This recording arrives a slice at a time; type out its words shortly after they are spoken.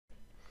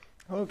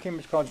Hello,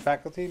 Cambridge College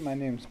faculty. My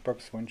name is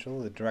Brooks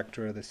Winchell, the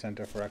Director of the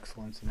Center for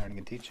Excellence in Learning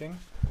and Teaching.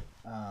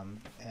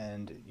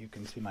 And you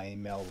can see my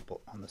email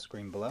on the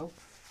screen below.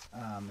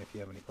 If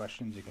you have any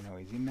questions, you can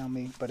always email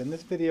me. But in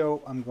this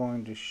video, I'm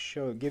going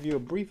to give you a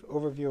brief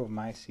overview of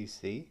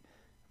MyCC,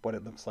 what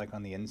it looks like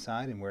on the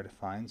inside and where to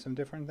find some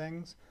different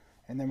things.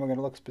 And then we're going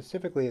to look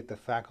specifically at the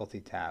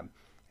Faculty tab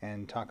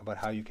and talk about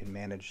how you can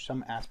manage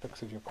some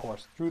aspects of your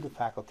course through the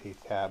Faculty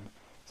tab,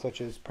 such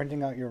as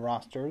printing out your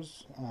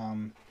rosters,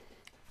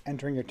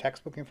 entering your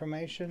textbook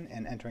information,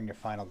 and entering your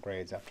final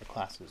grades after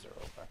classes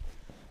are over.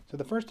 So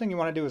the first thing you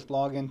want to do is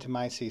log into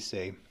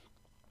MyCC.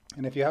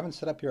 And if you haven't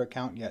set up your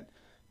account yet,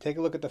 take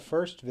a look at the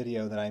first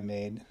video that I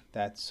made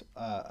that's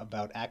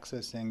about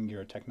accessing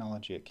your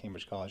technology at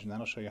Cambridge College, and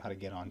that'll show you how to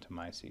get onto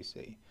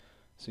MyCC.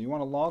 So you want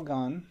to log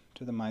on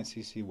to the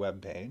MyCC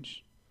web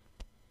page.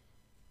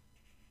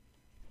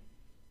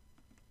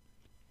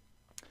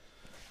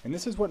 And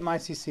this is what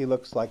MyCC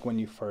looks like when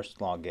you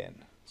first log in.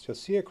 So you'll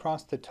see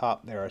across the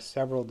top there are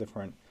several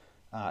different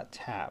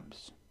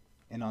tabs.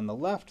 And on the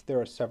left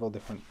there are several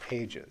different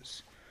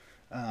pages.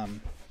 And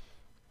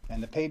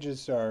the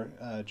pages are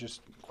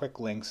just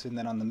quick links, and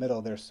then on the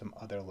middle there's some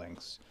other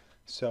links.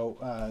 So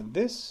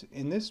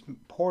in this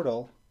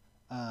portal,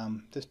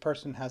 this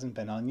person hasn't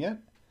been on yet,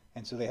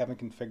 and so they haven't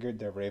configured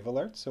their Rave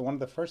alert. So one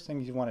of the first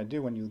things you want to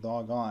do when you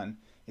log on,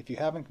 if you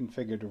haven't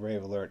configured a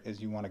Rave alert,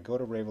 is you want to go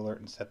to Rave alert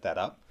and set that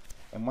up.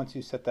 And once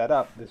you set that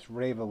up, this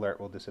Rave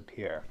alert will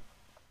disappear.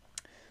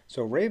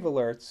 So Rave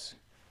alerts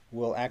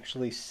will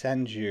actually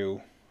send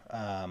you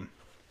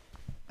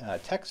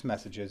text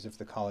messages if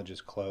the college is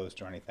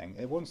closed or anything.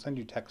 It won't send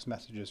you text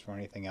messages for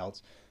anything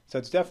else. So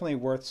it's definitely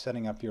worth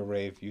setting up your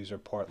Rave user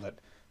portlet.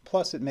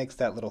 Plus it makes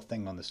that little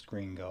thing on the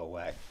screen go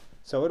away.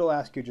 So it'll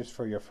ask you just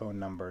for your phone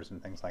numbers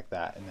and things like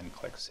that, and then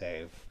click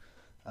Save.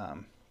 Let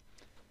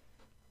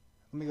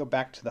me go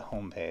back to the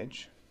home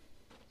page.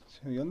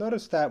 So you'll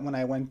notice that when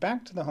I went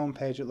back to the home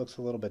page, it looks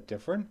a little bit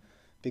different,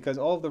 because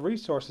all of the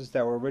resources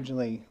that were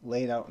originally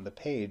laid out on the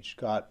page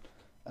got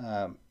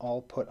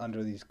all put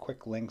under these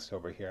quick links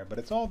over here, but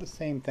it's all the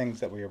same things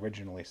that we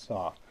originally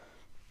saw.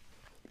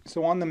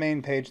 So on the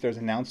main page there's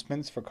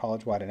announcements for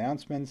college-wide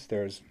announcements,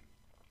 there's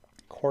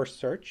course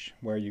search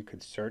where you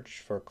could search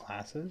for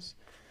classes.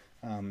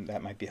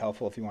 That might be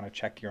helpful if you want to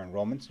check your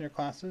enrollments in your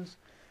classes.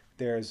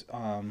 There's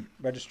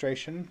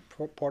registration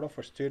portal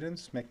for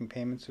students, making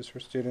payments is for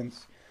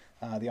students.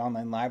 The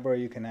online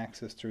library you can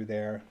access through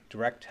there.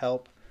 Direct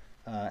help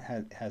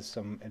has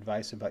some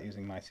advice about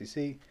using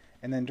MyCC.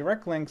 And then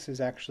direct links is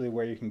actually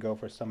where you can go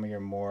for some of your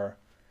more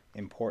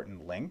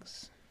important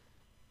links.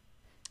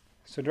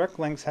 So direct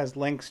links has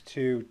links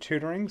to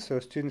tutoring, so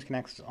students can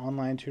access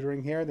online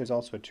tutoring here. There's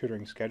also a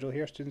tutoring schedule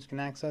here students can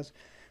access.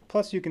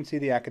 Plus you can see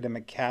the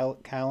academic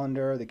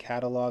calendar, the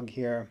catalog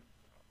here,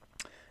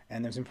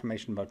 and there's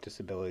information about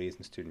disabilities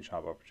and student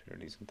job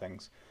opportunities and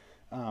things.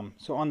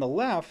 So on the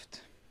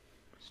left,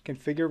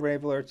 configure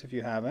Rave alerts if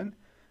you haven't.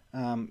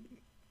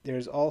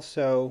 There's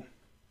also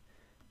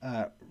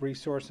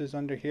resources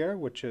under here,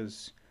 which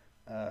is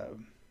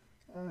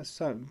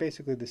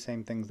basically the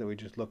same things that we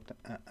just looked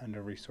at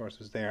under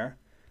resources there.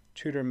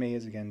 Tutor Me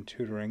is again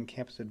tutoring.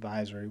 Campus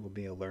Advisory will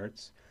be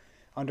alerts.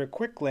 Under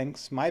quick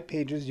links, My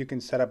Pages, you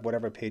can set up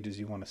whatever pages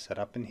you want to set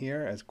up in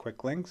here as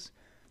quick links.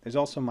 There's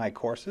also My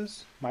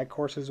Courses. My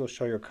Courses will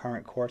show your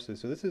current courses.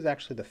 So this is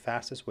actually the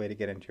fastest way to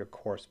get into your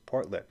course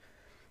portlet,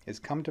 is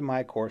come to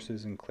My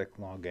Courses and click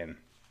Login.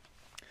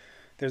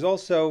 There's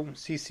also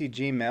CC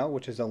Gmail,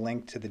 which is a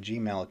link to the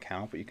Gmail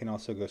account, but you can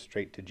also go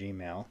straight to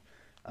Gmail.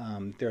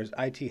 There's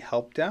IT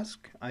Help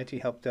Desk. IT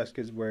Help Desk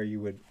is where you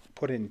would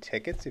put in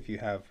tickets if you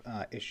have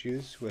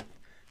issues with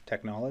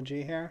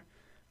technology here.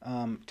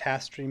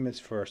 TaskStream is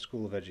for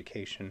School of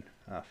Education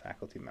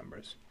faculty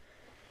members.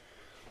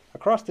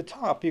 Across the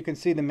top, you can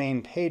see the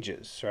main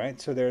pages, right?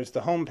 So there's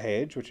the home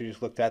page, which you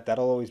just looked at.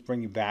 That'll always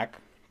bring you back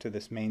to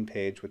this main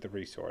page with the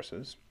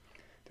resources.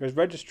 There's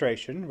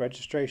registration.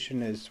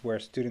 Registration is where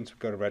students would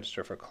go to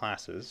register for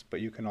classes, but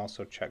you can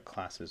also check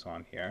classes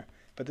on here.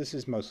 But this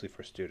is mostly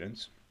for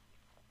students.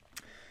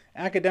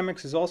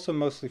 Academics is also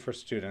mostly for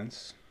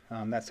students.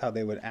 That's how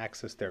they would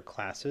access their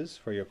classes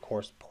for your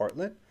course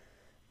portlet.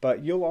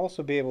 But you'll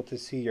also be able to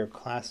see your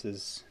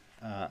classes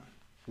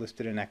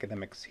listed in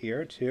academics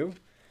here too.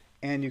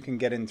 And you can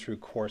get in through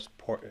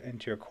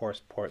into your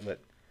course portlet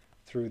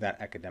through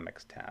that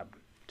academics tab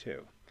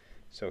too.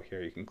 So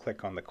here you can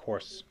click on the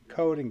course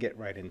code and get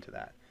right into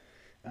that.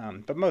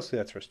 But mostly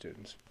that's for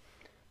students.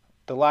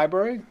 The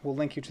library will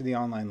link you to the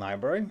online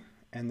library,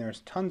 and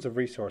there's tons of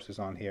resources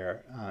on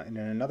here. And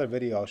in another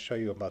video I'll show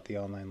you about the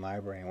online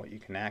library and what you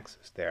can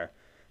access there.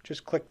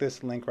 Just click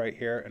this link right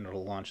here and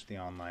it'll launch the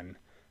online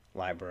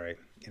library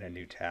in a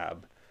new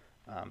tab.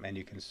 And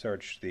you can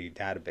search the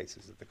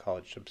databases that the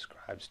college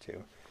subscribes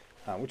to,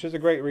 which is a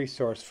great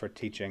resource for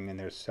teaching, and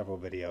there's several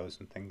videos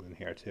and things in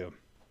here too.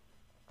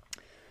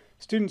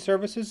 Student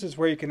Services is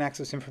where you can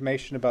access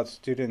information about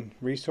student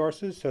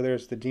resources. So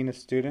there's the Dean of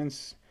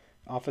Students,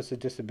 Office of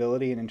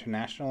Disability and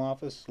International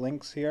Office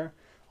links here.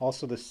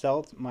 Also the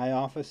CELT, my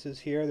office is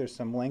here. There's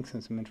some links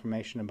and some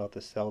information about the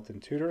CELT and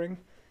tutoring.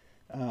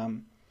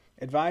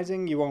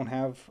 Advising you won't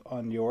have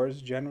on yours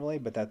generally,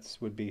 but that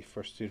would be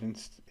for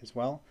students as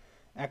well.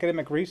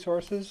 Academic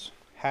resources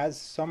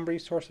has some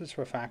resources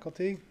for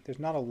faculty. There's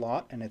not a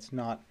lot, and it's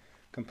not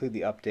completely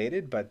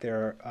updated, but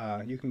there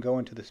you can go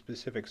into the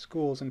specific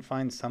schools and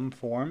find some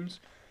forms.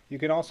 You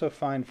can also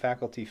find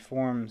faculty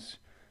forms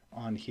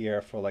on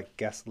here for like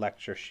guest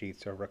lecture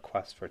sheets or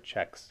requests for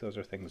checks. Those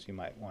are things you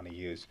might want to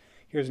use.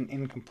 Here's an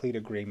incomplete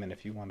agreement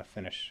if you want to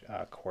finish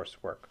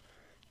coursework.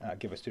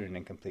 Give a student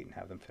incomplete and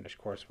have them finish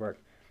coursework.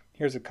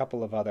 Here's a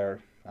couple of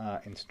other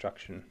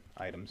instruction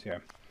items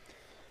here.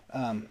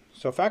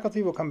 So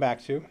faculty we'll come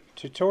back to.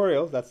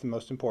 Tutorials, that's the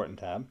most important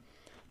tab.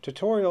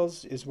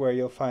 Tutorials is where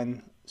you'll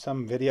find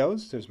some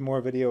videos. There's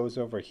more videos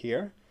over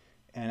here.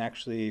 And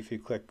actually, if you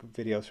click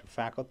videos for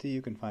faculty,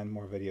 you can find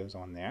more videos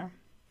on there.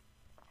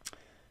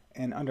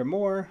 And under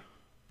more,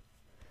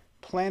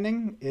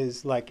 planning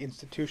is like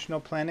institutional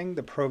planning.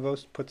 The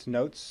provost puts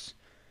notes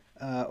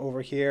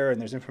over here,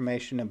 and there's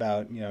information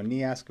about,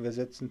 NEASC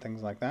visits and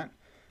things like that.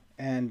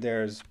 And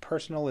there's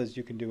personal, is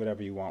you can do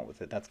whatever you want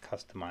with it. That's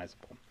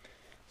customizable.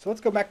 So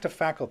let's go back to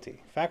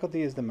faculty.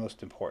 Faculty is the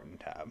most important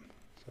tab.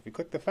 So if you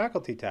click the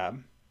faculty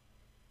tab,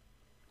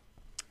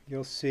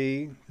 you'll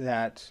see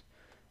that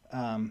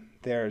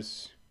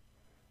there's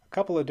a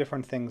couple of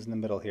different things in the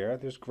middle here.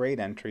 There's grade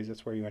entries,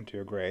 that's where you enter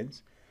your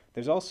grades.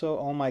 There's also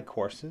all my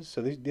courses.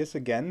 So this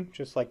again,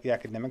 just like the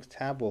academics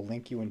tab, will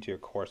link you into your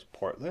course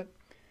portlet.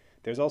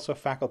 There's also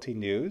faculty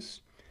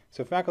news.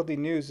 So faculty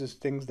news is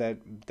things that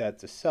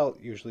the CELT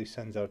usually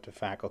sends out to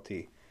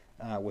faculty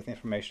with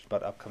information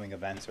about upcoming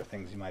events or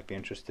things you might be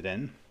interested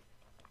in.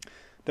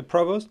 The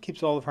provost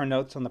keeps all of her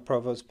notes on the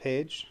provost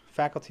page.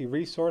 Faculty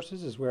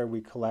resources is where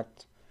we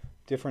collect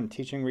different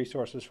teaching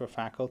resources for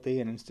faculty,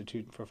 and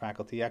Institute for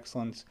Faculty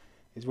Excellence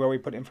is where we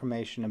put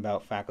information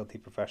about faculty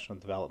professional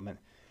development.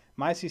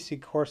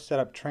 MyCC course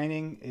setup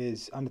training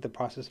is under the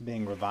process of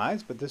being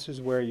revised, but this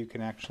is where you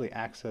can actually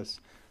access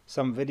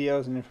some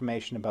videos and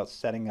information about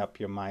setting up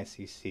your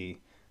MyCC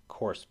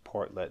course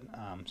portlet.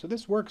 So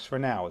this works for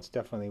now. It's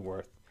definitely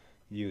worth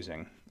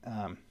using.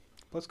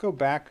 Let's go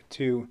back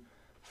to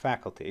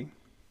faculty.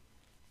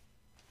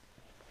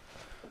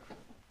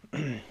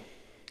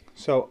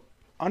 So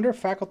under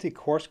faculty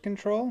course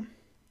control,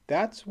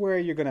 that's where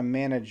you're going to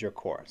manage your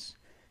course.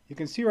 You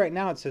can see right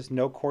now it says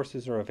no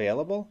courses are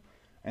available.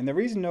 And the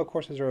reason no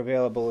courses are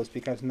available is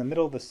because in the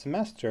middle of the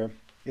semester,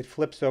 it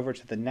flips over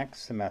to the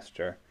next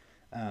semester.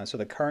 So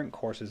the current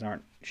courses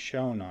aren't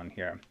shown on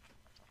here.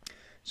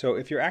 So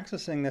if you're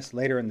accessing this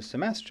later in the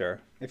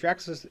semester, if you're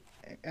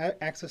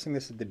accessing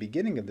this at the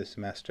beginning of the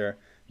semester,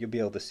 you'll be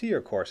able to see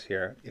your course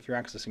here. If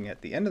you're accessing it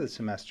at the end of the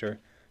semester,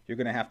 you're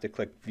going to have to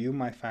click View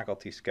My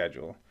Faculty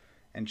Schedule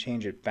and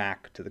change it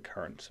back to the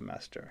current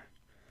semester.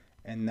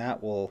 And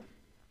that will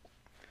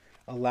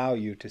allow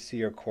you to see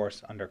your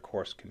course under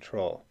course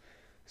control.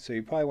 So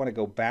you probably want to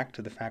go back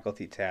to the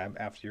faculty tab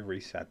after you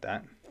reset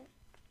that.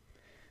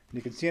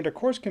 You can see under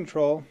course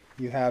control,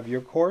 you have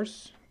your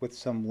course with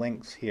some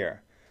links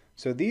here.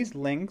 So these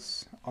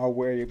links are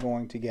where you're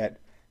going to get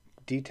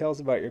details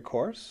about your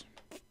course.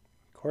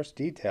 Course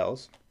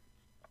details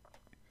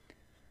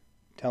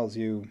tells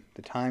you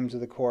the times of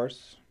the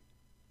course.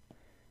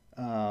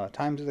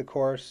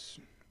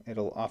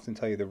 It'll often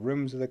tell you the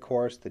rooms of the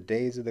course, the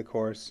days of the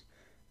course,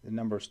 the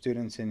number of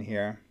students in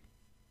here.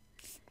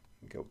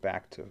 Go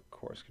back to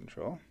course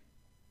control.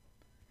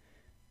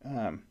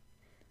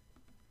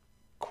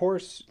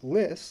 Course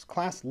list,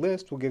 class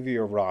list will give you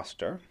your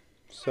roster.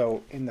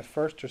 So in the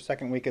first or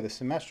second week of the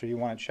semester, you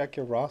want to check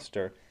your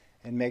roster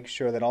and make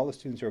sure that all the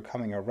students who are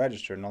coming are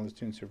registered and all the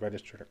students who are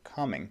registered are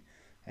coming.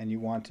 And you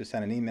want to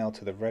send an email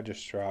to the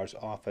registrar's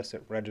office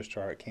at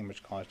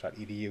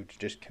registrar@cambridgecollege.edu to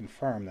just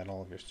confirm that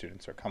all of your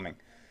students are coming.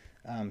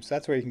 So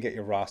that's where you can get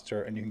your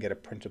roster, and you can get a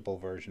printable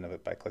version of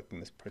it by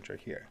clicking this printer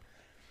here.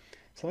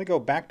 So let me go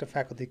back to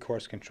faculty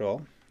course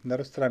control.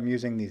 Notice that I'm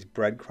using these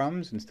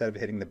breadcrumbs instead of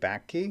hitting the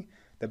back key.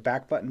 The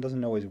back button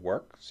doesn't always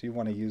work, so you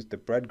want to use the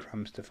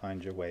breadcrumbs to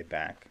find your way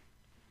back.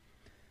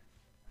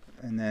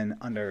 And then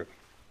under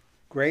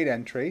grade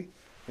entry,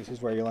 this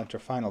is where you'll enter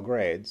final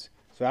grades.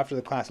 So after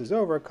the class is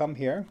over, come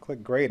here,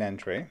 click grade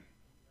entry.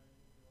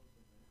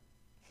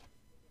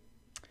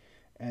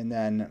 And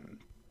then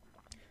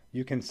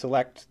you can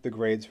select the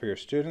grades for your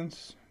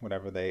students,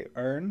 whatever they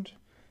earned.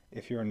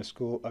 If you're in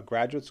a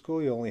graduate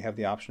school, you only have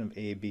the option of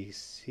A, B,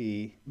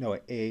 C, no,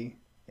 A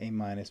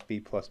minus, B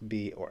plus,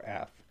 B, or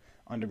F.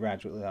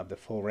 Undergraduate will have the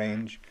full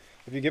range.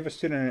 If you give a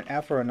student an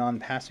F or a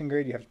non-passing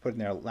grade, you have to put in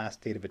their last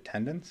date of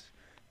attendance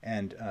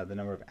and the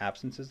number of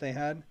absences they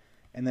had,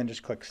 and then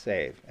just click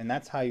Save. And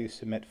that's how you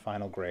submit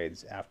final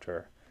grades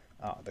after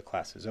the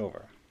class is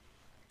over.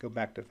 Go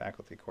back to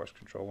faculty course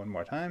control one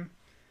more time.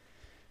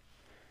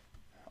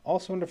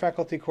 Also under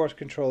faculty course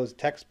control is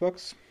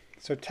textbooks.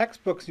 So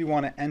textbooks you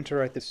want to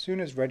enter as soon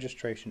as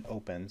registration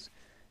opens.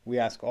 We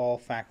ask all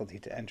faculty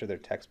to enter their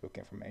textbook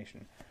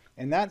information.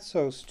 And that's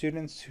so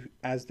students,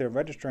 as they're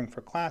registering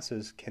for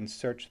classes, can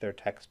search their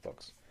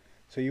textbooks.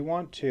 So you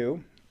want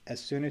to, as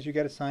soon as you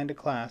get assigned a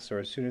class or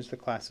as soon as the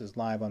class is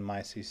live on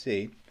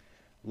MyCC,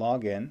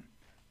 log in,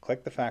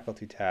 click the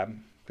Faculty tab,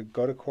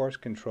 go to Course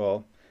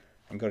Control,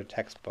 and go to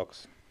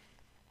Textbooks.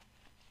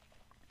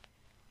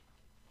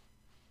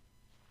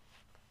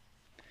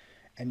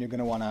 And you're going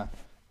to want to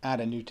add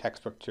a new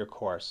textbook to your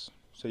course.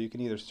 So you can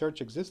either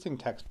search existing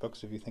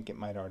textbooks if you think it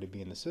might already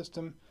be in the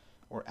system,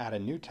 or add a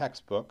new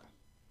textbook.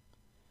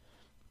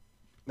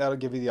 That'll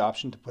give you the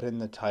option to put in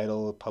the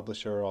title,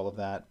 publisher, all of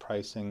that,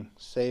 pricing,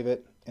 save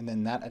it, and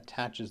then that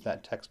attaches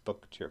that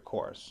textbook to your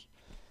course.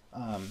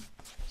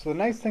 So the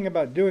nice thing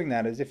about doing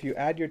that is if you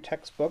add your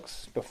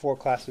textbooks before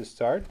classes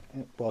start,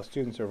 while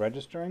students are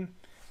registering,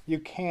 you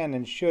can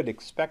and should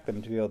expect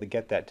them to be able to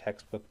get that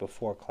textbook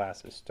before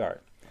classes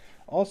start.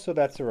 Also,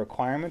 that's a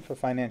requirement for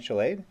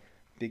financial aid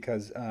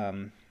because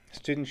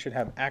students should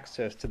have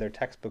access to their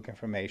textbook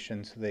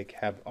information so they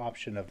have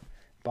option of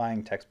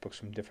buying textbooks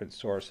from different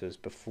sources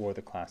before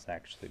the class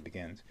actually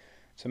begins.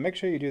 So make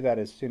sure you do that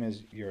as soon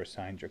as you're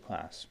assigned your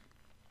class.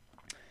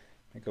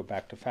 Let me go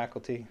back to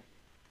faculty.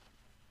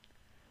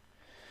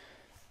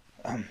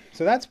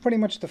 So that's pretty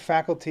much the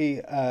faculty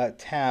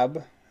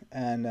tab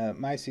and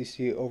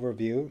MyCC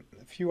overview.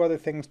 A few other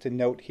things to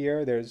note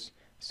here. There's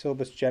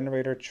syllabus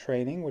generator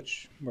training,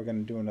 which we're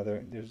going to do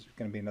there's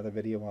going to be another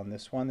video on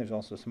this one. There's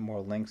also some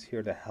more links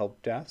here to help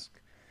desk.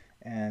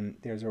 And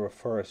there's a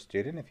refer a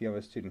student. If you have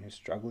a student who's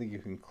struggling, you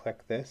can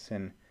click this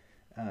and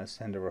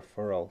send a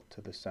referral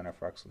to the Center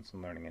for Excellence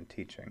in Learning and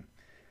Teaching.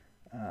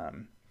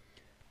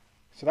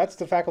 So that's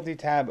the faculty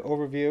tab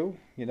overview.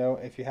 You know,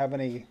 if you have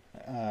any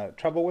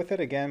trouble with it,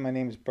 again, my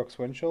name is Brooks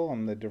Winchell.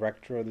 I'm the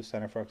director of the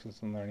Center for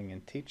Excellence in Learning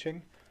and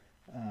Teaching.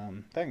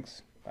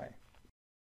 Thanks.